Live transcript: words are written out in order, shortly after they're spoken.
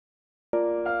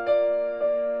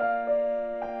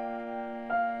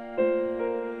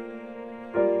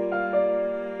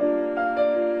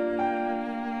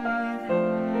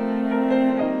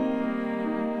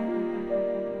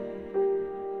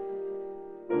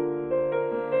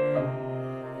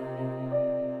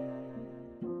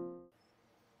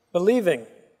believing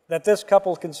that this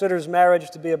couple considers marriage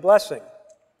to be a blessing,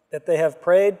 that they have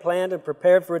prayed, planned, and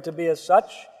prepared for it to be as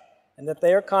such, and that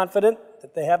they are confident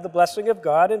that they have the blessing of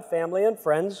God and family and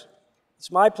friends,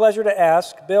 it's my pleasure to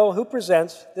ask, Bill, who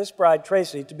presents this bride,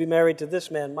 Tracy, to be married to this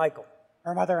man, Michael?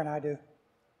 Her mother and I do.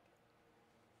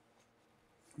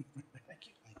 Thank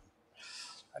you.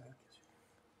 I'll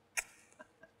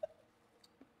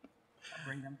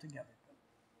bring them together.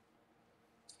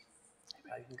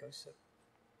 Now you can go sit.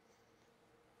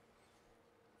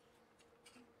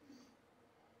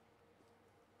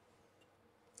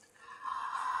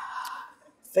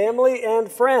 Family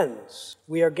and friends,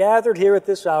 we are gathered here at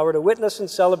this hour to witness and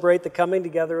celebrate the coming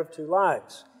together of two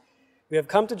lives. We have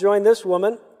come to join this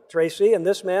woman, Tracy, and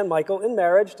this man, Michael, in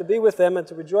marriage, to be with them and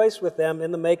to rejoice with them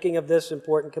in the making of this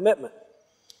important commitment.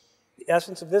 The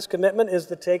essence of this commitment is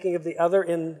the taking of the other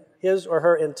in his or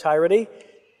her entirety,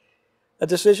 a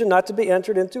decision not to be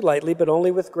entered into lightly, but only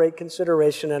with great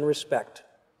consideration and respect.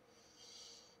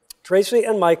 Tracy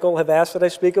and Michael have asked that I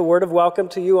speak a word of welcome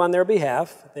to you on their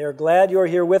behalf. They are glad you are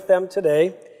here with them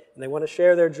today, and they want to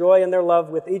share their joy and their love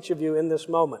with each of you in this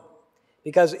moment,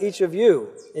 because each of you,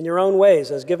 in your own ways,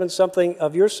 has given something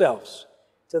of yourselves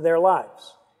to their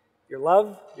lives. Your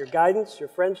love, your guidance, your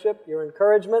friendship, your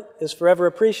encouragement is forever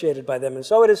appreciated by them, and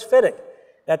so it is fitting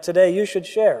that today you should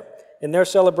share in their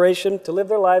celebration to live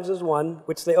their lives as one,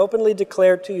 which they openly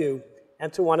declare to you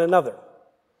and to one another.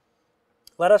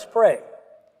 Let us pray.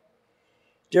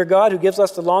 Dear God, who gives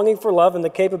us the longing for love and the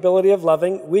capability of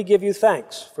loving, we give you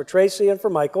thanks for Tracy and for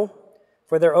Michael,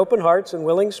 for their open hearts and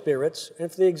willing spirits, and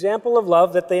for the example of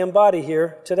love that they embody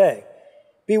here today.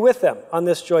 Be with them on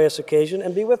this joyous occasion,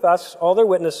 and be with us, all their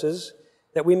witnesses,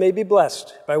 that we may be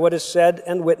blessed by what is said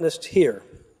and witnessed here.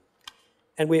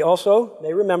 And we also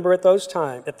may remember at this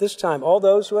time, all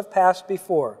those who have passed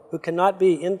before, who cannot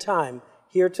be in time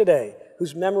here today,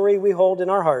 whose memory we hold in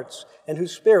our hearts, and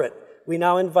whose spirit we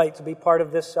now invite to be part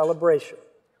of this celebration.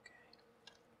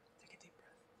 Take a deep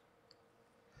breath.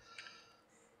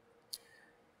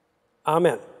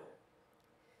 Amen.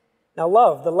 Now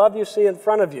love, the love you see in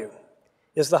front of you,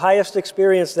 is the highest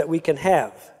experience that we can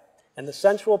have. And the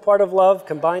sensual part of love,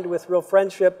 combined with real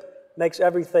friendship, makes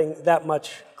everything that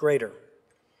much greater.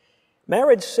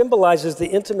 Marriage symbolizes the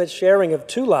intimate sharing of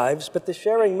two lives, but the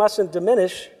sharing mustn't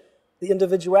diminish the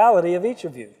individuality of each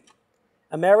of you.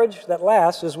 A marriage that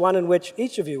lasts is one in which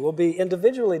each of you will be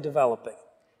individually developing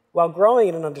while growing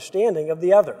in an understanding of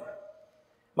the other.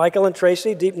 Michael and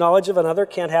Tracy, deep knowledge of another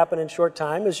can't happen in short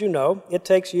time. As you know, it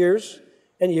takes years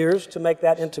and years to make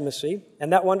that intimacy,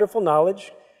 and that wonderful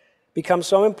knowledge becomes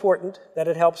so important that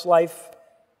it helps life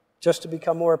just to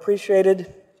become more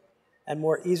appreciated and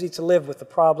more easy to live with the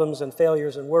problems and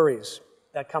failures and worries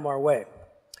that come our way.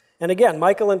 And again,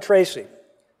 Michael and Tracy,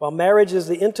 while marriage is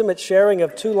the intimate sharing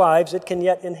of two lives, it can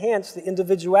yet enhance the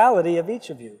individuality of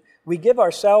each of you. We give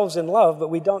ourselves in love,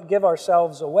 but we don't give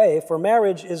ourselves away, for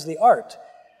marriage is the art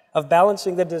of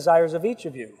balancing the desires of each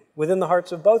of you within the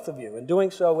hearts of both of you, and doing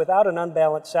so without an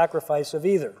unbalanced sacrifice of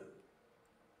either.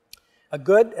 A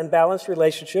good and balanced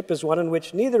relationship is one in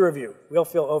which neither of you will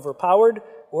feel overpowered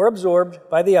or absorbed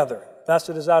by the other. Thus,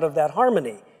 it is out of that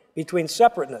harmony between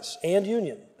separateness and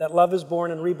union that love is born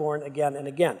and reborn again and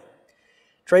again.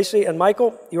 Tracy and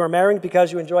Michael, you are married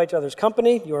because you enjoy each other's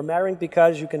company. You are married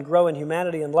because you can grow in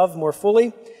humanity and love more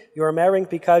fully. You are married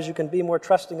because you can be more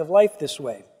trusting of life this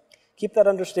way. Keep that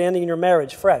understanding in your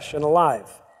marriage fresh and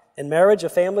alive. In marriage, a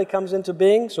family comes into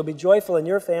being, so be joyful in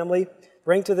your family.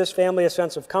 Bring to this family a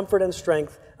sense of comfort and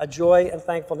strength, a joy and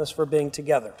thankfulness for being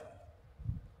together.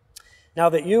 Now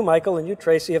that you, Michael, and you,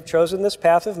 Tracy, have chosen this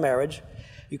path of marriage,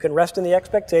 you can rest in the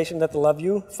expectation that the love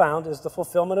you found is the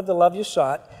fulfillment of the love you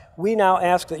sought. We now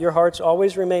ask that your hearts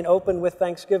always remain open with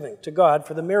thanksgiving to God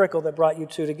for the miracle that brought you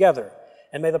two together.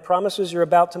 And may the promises you're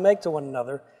about to make to one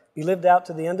another be lived out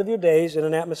to the end of your days in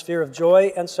an atmosphere of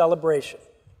joy and celebration.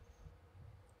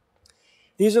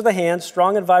 These are the hands,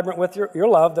 strong and vibrant with your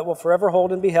love, that will forever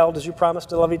hold and be held as you promise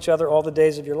to love each other all the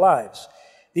days of your lives.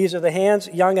 These are the hands,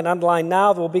 young and unlined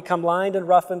now, that will become lined and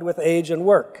roughened with age and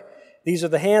work. These are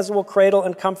the hands that will cradle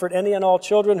and comfort any and all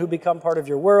children who become part of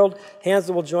your world, hands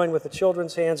that will join with the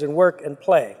children's hands in work and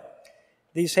play.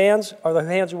 These hands are the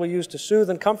hands you will use to soothe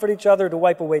and comfort each other, to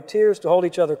wipe away tears, to hold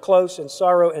each other close in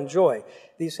sorrow and joy.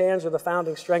 These hands are the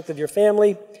founding strength of your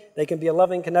family. They can be a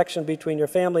loving connection between your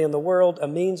family and the world, a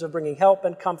means of bringing help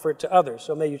and comfort to others.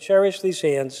 So may you cherish these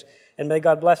hands, and may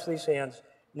God bless these hands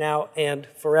now and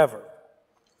forever.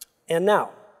 And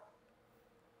now,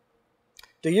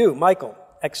 do you, Michael,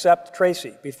 accept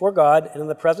Tracy before God and in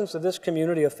the presence of this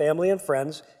community of family and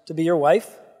friends to be your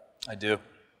wife? I do.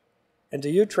 And do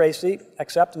you, Tracy,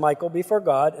 accept Michael before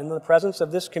God in the presence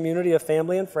of this community of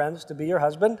family and friends to be your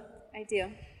husband? I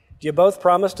do. Do you both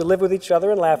promise to live with each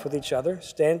other and laugh with each other,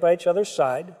 stand by each other's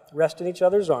side, rest in each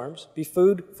other's arms, be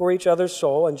food for each other's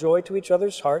soul, and joy to each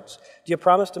other's hearts? Do you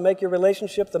promise to make your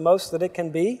relationship the most that it can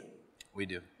be? We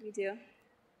do. We do.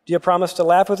 Do you promise to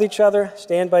laugh with each other,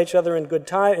 stand by each other in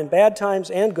bad times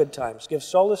and good times, give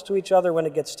solace to each other when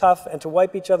it gets tough, and to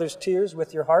wipe each other's tears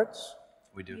with your hearts?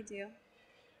 We do. We do.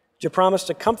 Do you promise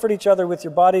to comfort each other with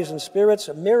your bodies and spirits,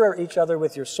 mirror each other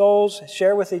with your souls,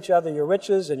 share with each other your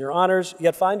riches and your honors,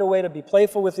 yet find a way to be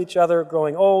playful with each other,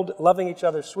 growing old, loving each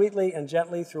other sweetly and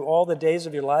gently through all the days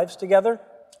of your lives together?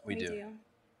 We do.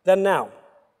 Then now,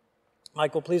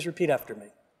 Michael, please repeat after me.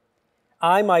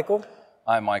 I, Michael,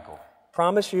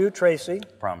 promise you, Tracy,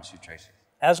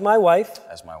 as my wife,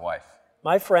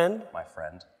 my friend,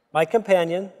 my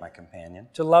companion,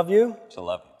 to love you,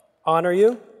 honor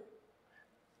you,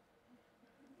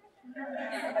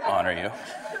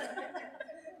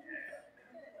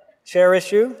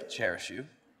 cherish you,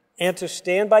 and to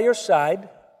stand by your side,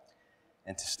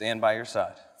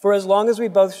 for as long as we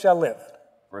both shall live.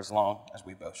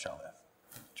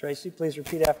 Tracy, please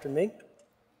repeat after me.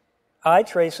 I,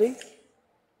 Tracy,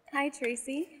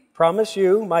 promise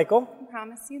you, Michael,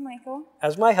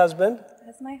 as my husband,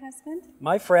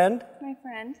 my friend,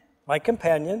 my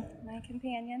companion,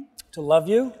 to love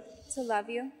you,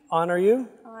 honor you,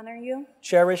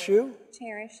 cherish you,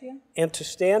 and to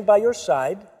stand by your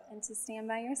side,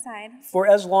 for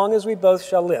as long as we both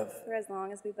shall live.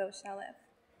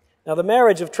 Now, the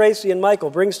marriage of Tracy and Michael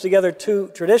brings together two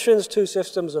traditions, two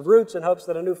systems of roots, in hopes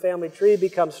that a new family tree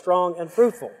becomes strong and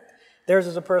fruitful. Theirs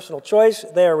is a personal choice.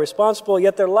 They are responsible,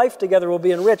 yet their life together will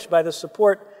be enriched by the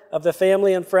support of the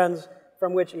family and friends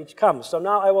from which each comes. So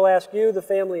now I will ask you, the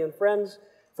family and friends,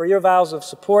 for your vows of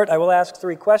support. I will ask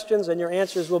 3 questions, and your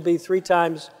answers will be 3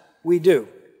 times, we do.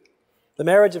 The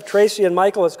marriage of Tracy and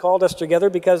Michael has called us together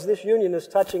because this union is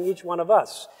touching each one of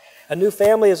us. A new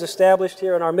family is established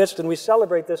here in our midst, and we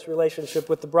celebrate this relationship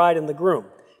with the bride and the groom.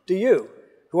 Do you,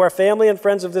 who are family and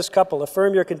friends of this couple,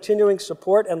 affirm your continuing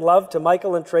support and love to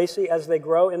Michael and Tracy as they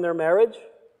grow in their marriage?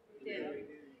 We do.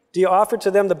 Do you offer to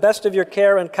them the best of your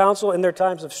care and counsel in their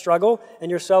times of struggle,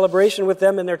 and your celebration with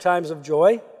them in their times of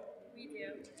joy?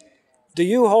 Do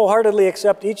you wholeheartedly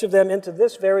accept each of them into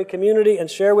this very community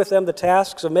and share with them the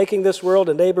tasks of making this world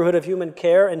a neighborhood of human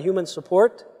care and human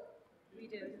support? We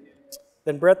do.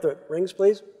 Then Brett, the rings,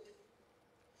 please.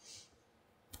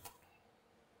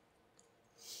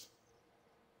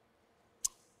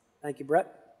 Thank you,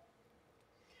 Brett.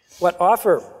 What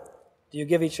offer do you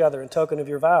give each other in token of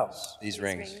your vows? These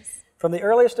rings. From the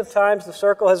earliest of times, the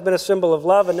circle has been a symbol of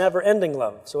love and never-ending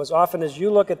love. So as often as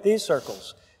you look at these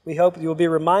circles, we hope you will be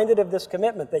reminded of this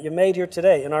commitment that you made here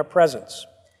today in our presence.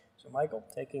 So Michael,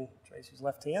 taking Tracy's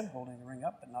left hand, holding the ring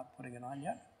up but not putting it on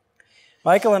yet.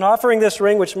 Michael, in offering this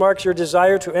ring, which marks your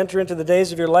desire to enter into the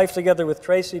days of your life together with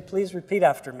Tracy, please repeat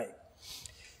after me.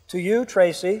 To you,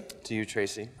 Tracy,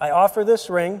 I offer this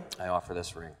ring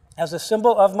as a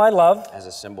symbol of my love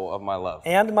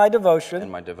and my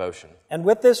devotion. And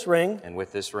with this ring,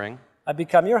 I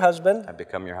become your husband.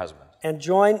 And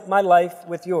join my life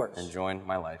with yours.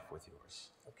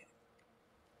 Okay.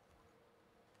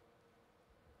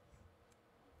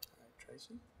 All right,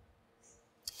 Tracy.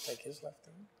 Take his left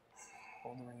hand.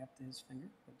 Hold the ring up to his finger,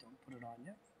 but don't put it on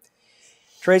yet.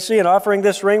 Tracy, in offering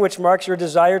this ring, which marks your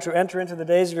desire to enter into the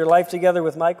days of your life together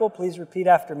with Michael, please repeat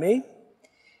after me.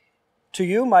 To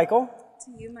you, Michael,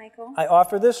 I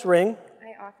offer this ring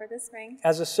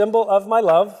as a symbol of my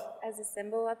love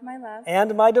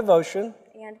and my devotion.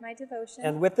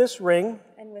 And with this ring,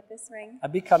 I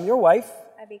become your wife.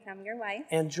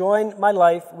 And join my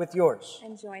life with yours.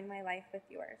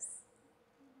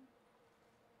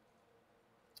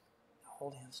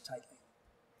 Hold hands tightly.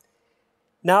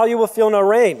 Now you will feel no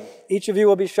rain. Each of you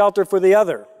will be shelter for the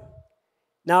other.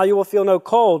 Now you will feel no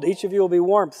cold. Each of you will be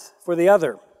warmth for the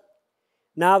other.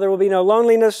 Now there will be no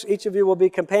loneliness. Each of you will be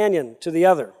companion to the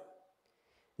other.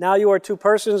 Now you are 2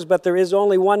 persons, but there is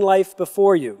only one life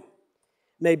before you.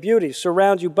 May beauty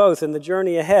surround you both in the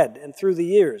journey ahead and through the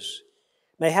years.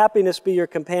 May happiness be your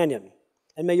companion,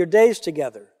 and may your days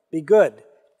together be good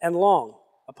and long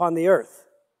upon the earth.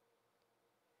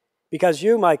 Because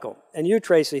you, Michael, and you,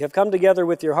 Tracy, have come together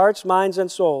with your hearts, minds, and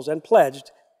souls and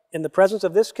pledged, in the presence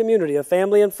of this community of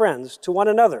family and friends, to one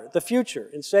another, the future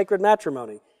in sacred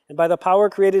matrimony, and by the power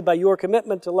created by your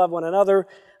commitment to love one another,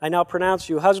 I now pronounce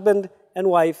you husband and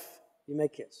wife. You may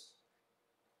kiss.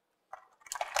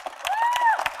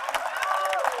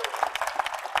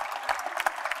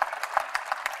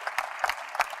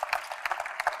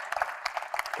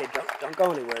 Okay, don't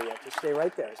go anywhere yet. Just stay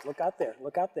right there. Just look out there.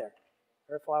 Look out there.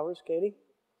 Her flowers, Katie.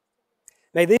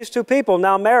 May these two people,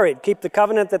 now married, keep the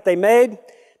covenant that they made.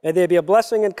 May they be a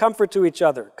blessing and comfort to each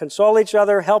other, console each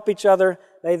other, help each other.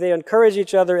 May they encourage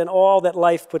each other in all that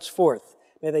life puts forth.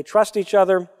 May they trust each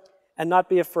other and not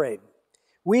be afraid.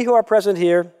 We who are present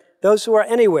here, those who are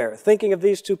anywhere thinking of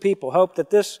these two people, hope that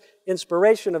this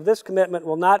inspiration of this commitment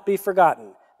will not be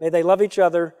forgotten. May they love each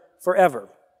other forever.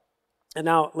 And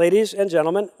now, ladies and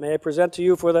gentlemen, may I present to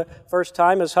you for the first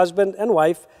time as husband and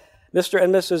wife, Mr.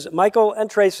 and Mrs. Michael and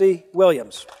Tracy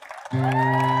Williams.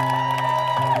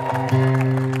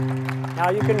 Now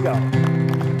you can go.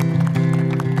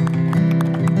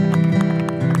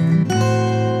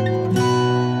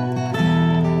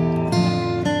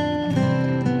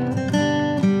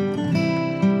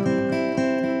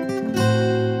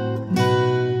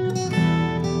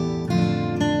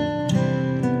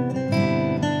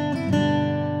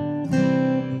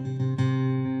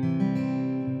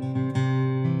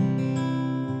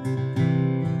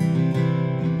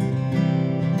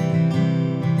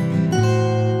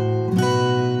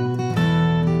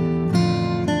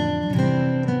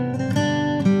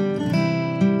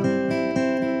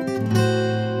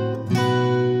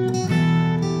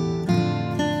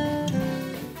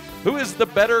 Who is the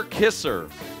better kisser?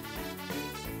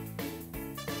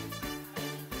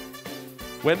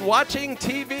 When watching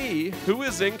TV, who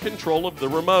is in control of the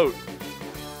remote?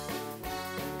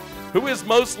 Who is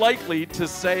most likely to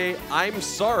say, "I'm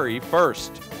sorry"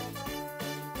 first?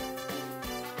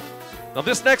 Now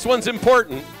this next one's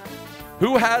important.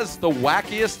 Who has the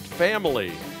wackiest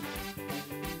family?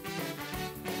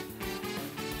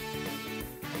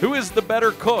 Who is the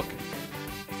better cook?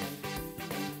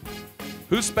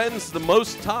 Who spends the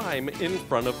most time in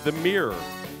front of the mirror?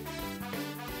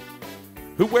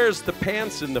 Who wears the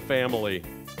pants in the family?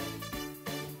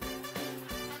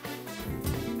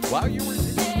 While you were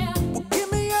Well,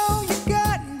 give me all you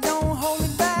got and don't hold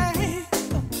it back.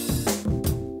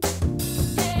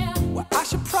 Well, I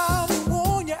should probably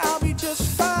warn you, I'll be just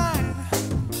fine.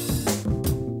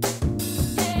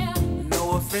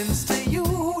 No offense to you,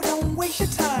 don't waste your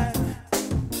time.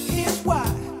 Here's why.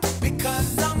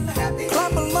 Because I'm happy.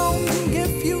 Clap along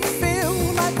if you feel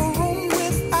like a room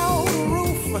without a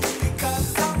roof.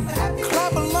 Because I'm happy.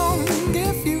 Clap along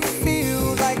if you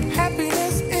feel like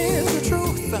happiness is the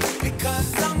truth.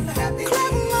 Because I'm happy.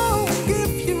 Clap along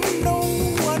if you know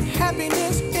what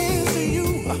happiness is to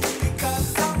you.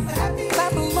 Because I'm happy.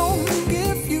 Clap along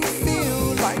if you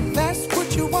feel like that's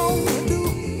what you want to do.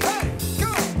 Hey,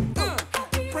 go!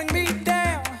 Bring me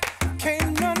down,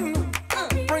 can't none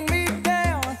bring me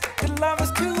down. Your love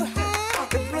is too high.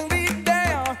 Bring me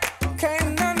down,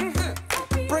 can't none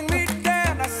bring me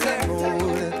down. I said,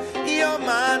 You're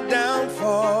my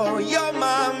downfall, you're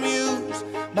my muse,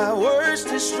 my worst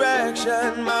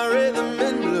distraction, my rhythm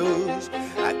and blues.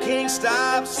 I can't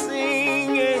stop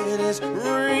singing, it's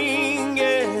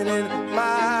ringing in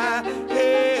my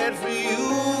head for you.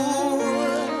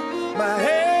 My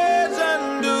head's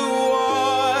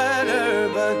underwater,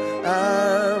 but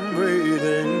I'm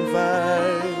breathing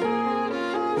fine.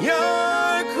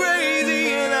 You're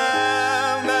crazy and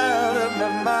I'm out of my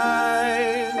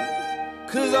mind.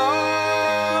 'Cause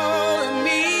all of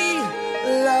me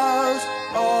loves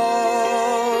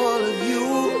all of you.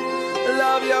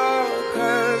 Love your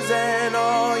curves and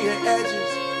all your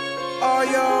edges, all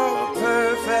your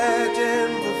perfect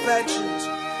imperfections.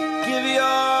 Give your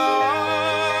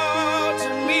all to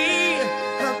me,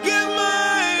 I'll give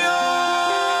my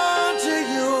all to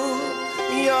you.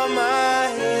 You're my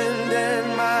end and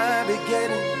my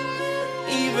beginning.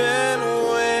 Even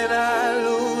when I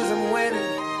lose, I'm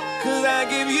winning. 'Cause I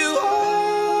give you all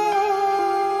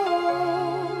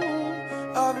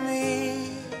of me.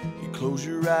 You close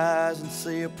your eyes and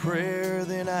say a prayer,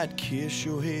 then I'd kiss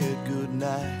your head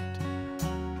goodnight.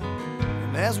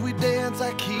 And as we dance,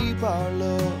 I keep our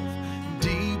love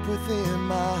deep within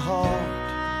my heart.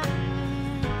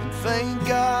 And thank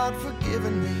God for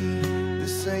giving me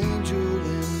this angel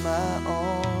in my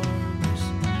arms.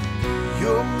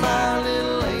 You're my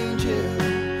little angel,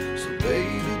 so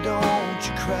baby, don't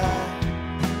you cry.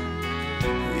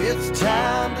 It's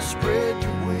time to spread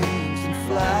your wings and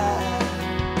fly.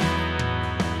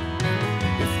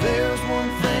 If there's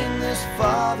one thing this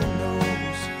father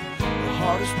knows, the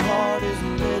hardest part is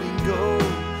letting go.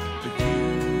 But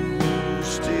you'll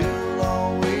still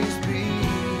always be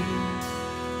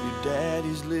your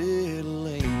daddy's little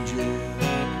angel.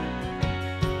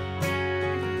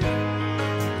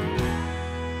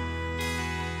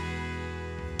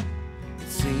 It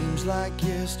seems like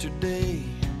yesterday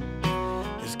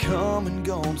has come and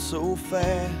gone so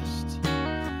fast.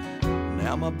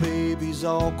 Now my baby's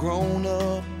all grown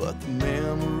up, but the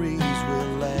memories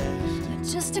will last.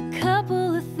 Just a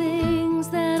couple of things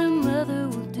that a mother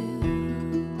will do.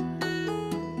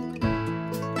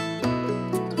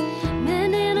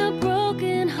 Mending a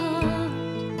broken heart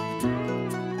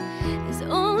is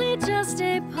only just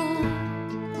a part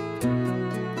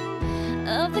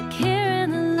of the care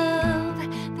and the love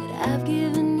that I've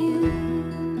given you.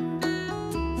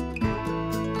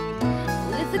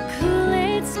 With a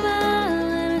Kool-Aid smile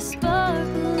and a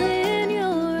sparkle in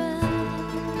your eye,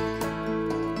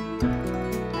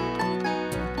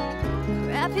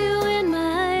 wrap you in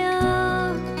my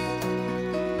arms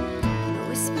and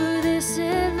whisper this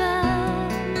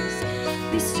advice: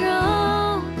 be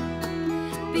strong,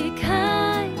 be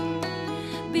kind,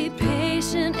 be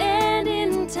patient, and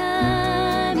in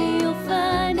time you'll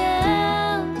find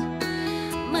out,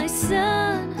 my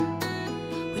son,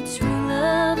 what true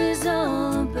love is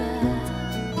all about.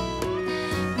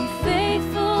 Be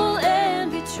faithful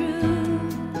and be true.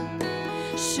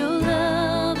 Show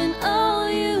love in all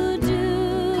you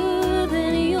do,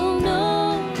 then you'll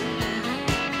know.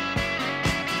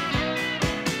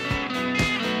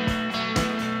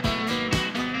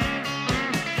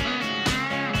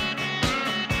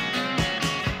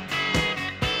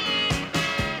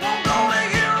 Won't go to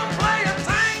hear 'em play a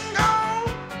tango.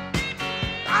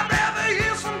 I'd rather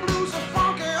hear some blues or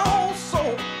funky old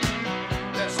soul.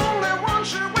 There's only one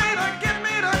sure way to get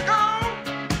me to go.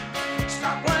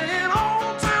 Stop playing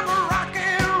old-time rock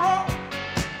and roll.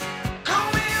 Call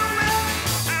me a man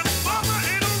and mama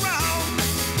ain't around.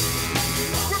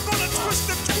 We're gonna twist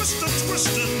it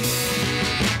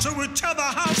till we tear the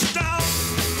house down.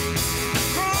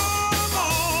 Come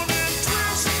on and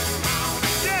twist,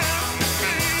 yeah,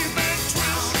 baby,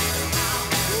 twist.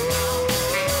 Ooh,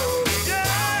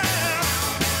 yeah,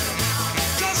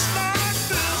 just like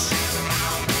this.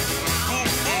 Come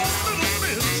on, little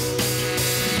miss,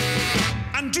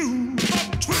 and do a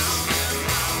twist.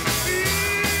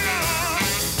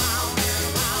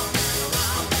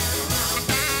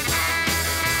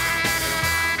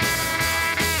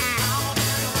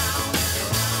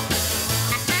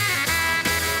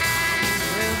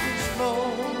 Rivers flow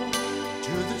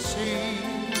to the sea,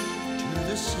 to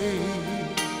the sea,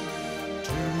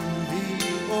 to the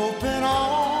open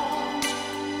arms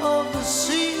of the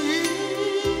sea.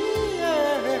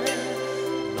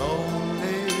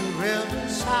 Lonely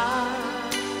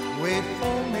riverside, wait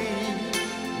for me,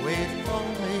 wait for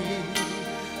me.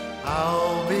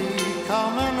 I'll be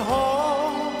coming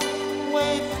home,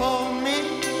 wait for me.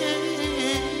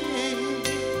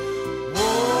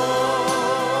 Oh,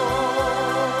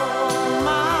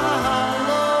 my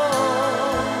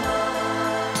love,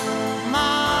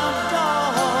 my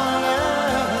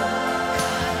darling.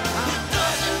 It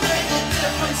doesn't make a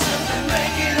difference if we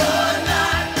make it or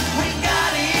not. We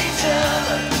got each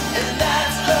other, and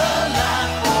that's the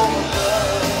life for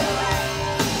love.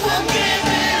 We'll give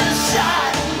it a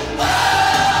shot. Oh,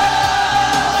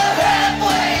 we're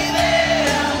halfway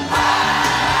there.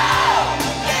 Oh,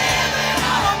 living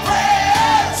on a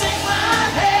prayer. Take my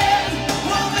hand,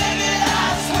 we'll make it, I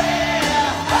swear.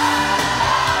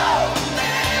 Oh,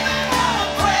 living on a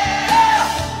prayer.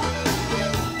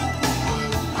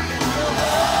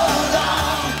 Hold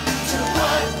on to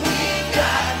what we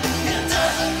got. It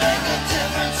doesn't make a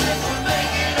difference if we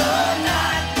make it or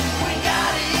not. We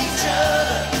got each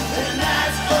other, and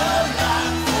that's the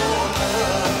life for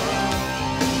love.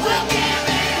 We'll give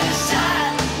it a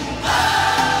shot. Oh,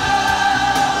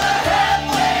 we're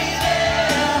halfway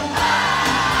there.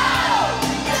 Oh,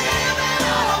 living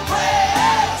on a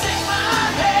prayer. Take my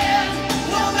hand,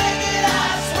 we'll make it, I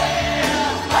swear.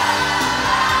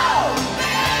 Oh,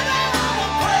 living on a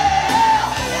prayer.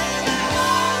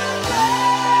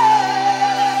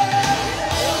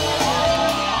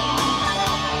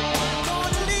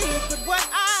 Going to leave, but what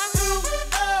I do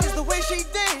is the way she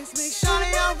dance makes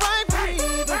Shawty alright for me.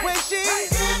 The way she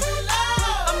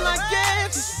I'm like, yeah,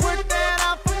 just work that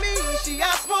out for me. She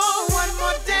asked for one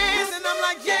more dance, and I'm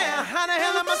like, yeah, how the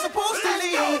hell am I supposed to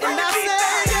leave? And I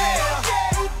said, yeah.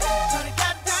 Shawty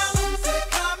got down and said,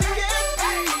 come and get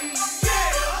me.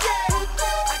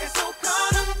 I got so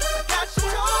caught up, I got you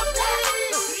talking.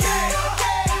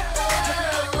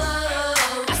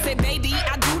 I said, baby,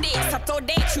 I do this. I thought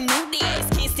that you knew this.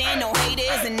 Can't stand no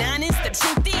haters and honest. The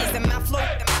truth is that my flow,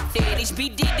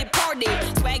 HB did the party.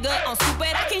 Swagger on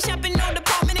stupid. I can't shop in no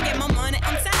department to get my money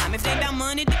on time. If they about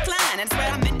money, decline. That's where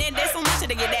I'm in there. There's so much to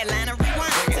get that line of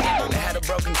rewind. I had a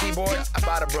broken keyboard, I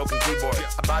bought a broken keyboard.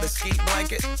 I bought a ski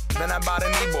blanket, then I bought a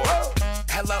kneeboard.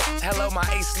 Hello, hello, my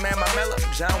ace man, my mellow.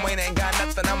 John Wayne ain't got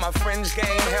nothing on my fringe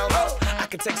game, hell no. I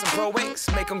could take some pro wings,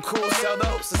 make them cool, sell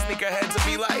those. The sneakerheads will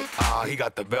be like, ah, he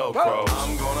got the Velcro.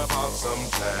 I'm gonna pop some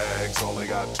tags. Only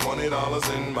got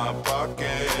 $20 in my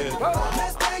pocket.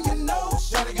 Last thing you know,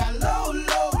 shawty got low,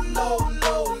 low, low,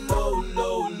 low, low,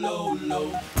 low, low,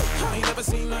 low. I ain't never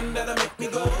seen nothing that'll make me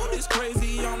go this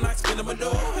crazy all night, spinning my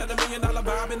dough. Had $1 million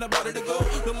vibe in the body to go.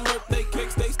 Them birthday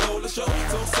cakes, they stole the show.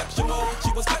 So sexual,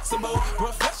 she was flexible,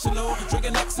 professional,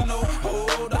 drinking Xanol.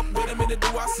 Hold up, wait a minute, do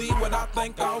I see what I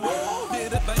think I will?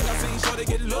 Did a thing I seen, sure to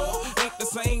get low. Ain't the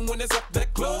same when it's up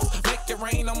that close. Make it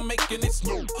rain, I'm making it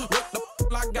snow. What the f,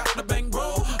 I got the bang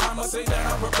bro. I'ma say that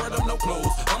I prefer them no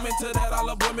clothes. I'm into that, I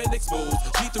love women exposed.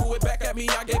 She threw it back at me,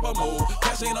 I gave her more.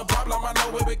 Cash ain't a problem, I know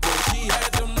where it goes. She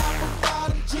had them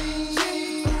bottom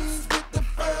jeans with the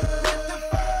fur.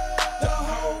 The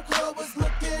whole club was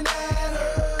looking at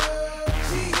her.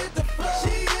 She hit the floor.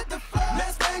 She hit the floor.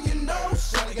 Next thing you know,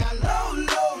 shawty got low,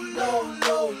 low, low,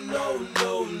 low, low,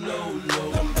 low, low,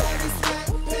 low. Them baggy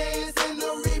sweatpants and the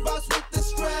Reeboks with the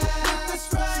strap.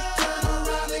 She turned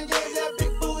around and gave that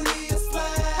big booty a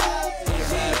slap.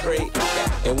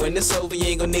 And when it's over, you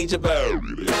ain't gonna need your bow.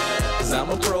 Cause I'm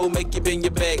a pro, make you bend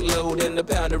your back low, then the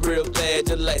pound it real fast,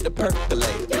 just like the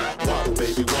percolate. Wobble,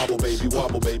 baby, wobble, baby,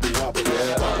 wobble, baby, wobble,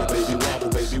 yeah. Wobble, baby, wobble,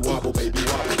 baby, wobble, baby,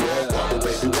 wobble, yeah. Wobble,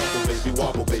 baby, wobble, baby,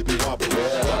 wobble, baby, wobble,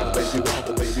 yeah. Wobble, baby,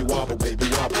 wobble, baby, wobble, baby,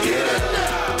 wobble, yeah. Get it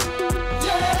now,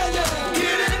 yeah, yeah.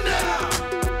 Get it now,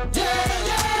 yeah,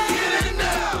 yeah. Get it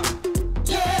now,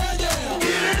 yeah, yeah.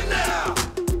 Get it now,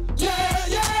 yeah,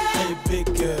 yeah. Hey, big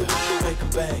girl, make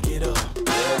her back it up.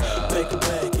 Make her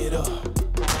back it up.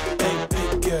 Hey,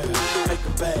 big girl, make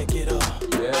her back it up.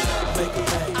 Make her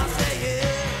back it up.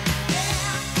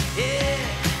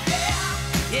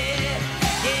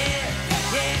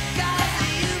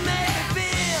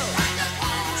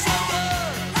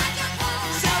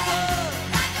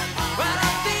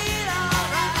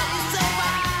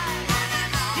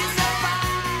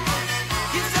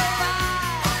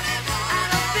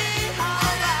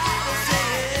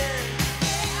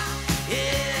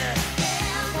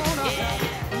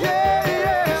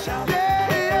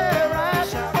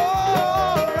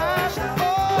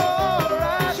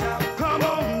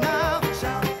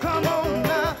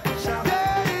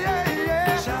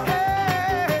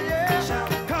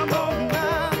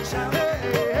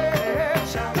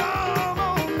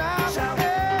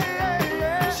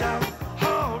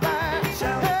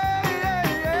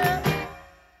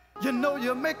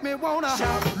 You make me wanna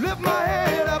lift my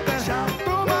head up and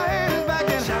throw my hands back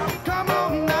and come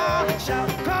on now,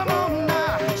 come on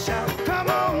now, come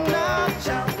on now,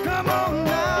 come on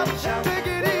now, take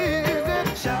it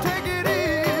easy, take it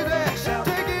easy,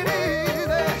 take it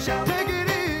easy, take it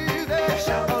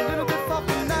easy, a little bit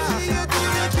softer now.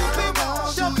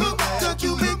 Shuffle, the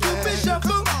Cupid, Cupid,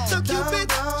 shuffle, the Cupid,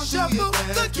 shuffle,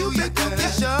 the Cupid,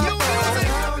 Cupid, shuffle.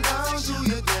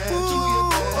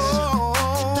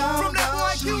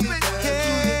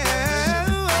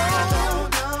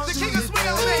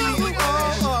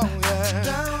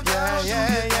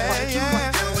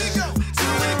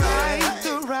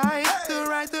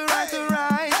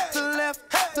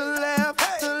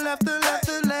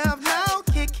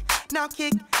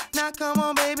 Now come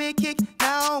on, baby, kick.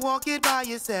 Now walk it by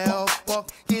yourself.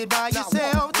 Walk it by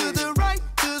yourself. To the right,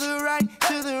 to the right,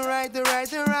 to the right, the right,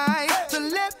 the right. To the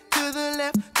left, to the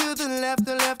left, to the left,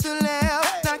 the left, the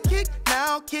left. Now kick,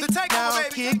 now kick, now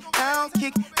kick, now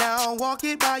kick. Now walk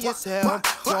it by yourself.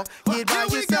 Walk it by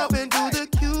yourself and do the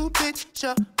Cupid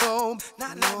shuffle.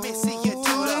 Now let me see you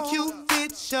do the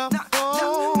Cupid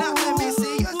shuffle. Now let me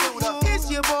see you do the. It's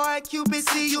your boy Cupid,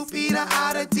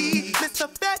 C-U-P-D-I-D. Mr.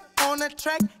 Fat on the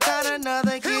track, got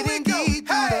another hit indeed.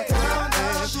 Do your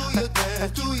dance, do your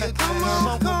dance. Come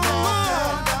on, come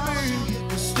on.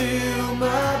 Steal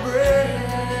my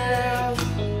breath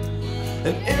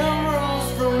and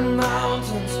emeralds from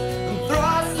mountains and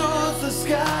throws towards the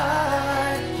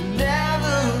sky,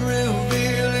 never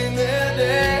revealing their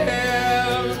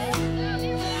depth.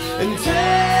 And